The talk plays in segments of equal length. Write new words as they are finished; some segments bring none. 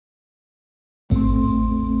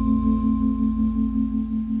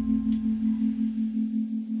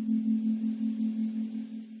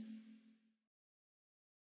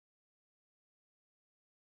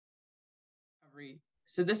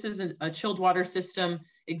So this is a chilled water system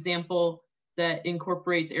example that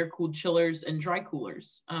incorporates air-cooled chillers and dry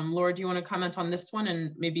coolers. Laura, do you want to comment on this one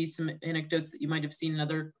and maybe some anecdotes that you might have seen in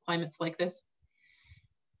other climates like this?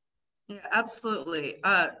 Yeah, absolutely.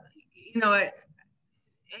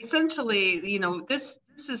 Essentially, this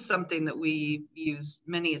is something that we use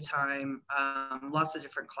many a time, lots of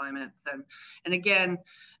different climates, and again,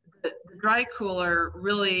 the dry cooler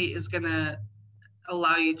really is going to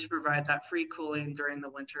allow you to provide that free cooling during the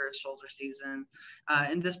winter shoulder season.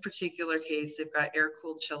 In this particular case, they've got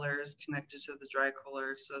air-cooled chillers connected to the dry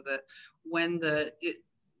cooler, so that when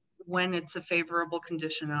it's a favorable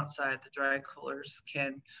condition outside, the dry coolers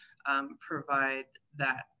can provide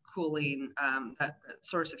that cooling, that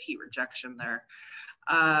source of heat rejection there.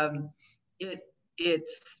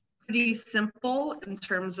 It's pretty simple in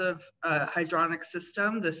terms of a hydronic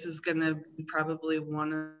system. This is going to be probably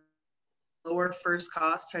one of lower first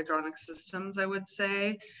cost hydronic systems, I would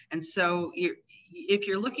say. And so if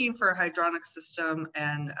you're looking for a hydronic system,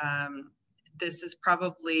 and this is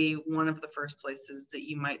probably one of the first places that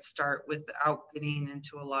you might start without getting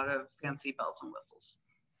into a lot of fancy bells and whistles.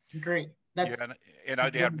 Great. Yeah, and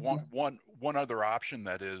I'd add one other option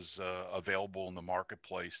that is available in the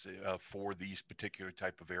marketplace for these particular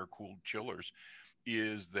type of air-cooled chillers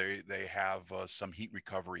is they have some heat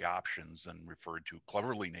recovery options, and referred to,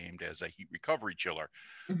 cleverly named as a heat recovery chiller.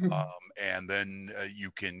 Mm-hmm. And then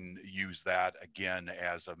you can use that again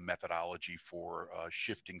as a methodology for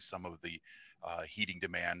shifting some of the heating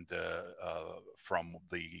demand from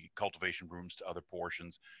the cultivation rooms to other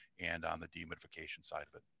portions, and on the dehumidification side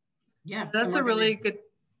of it. Yeah, that's a really good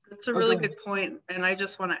point. And I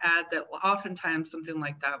just want to add that oftentimes something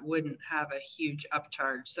like that wouldn't have a huge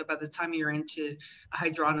upcharge. So by the time you're into a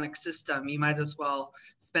hydronic system, you might as well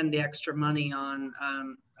spend the extra money on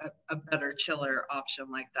a better chiller option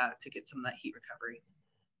like that to get some of that heat recovery.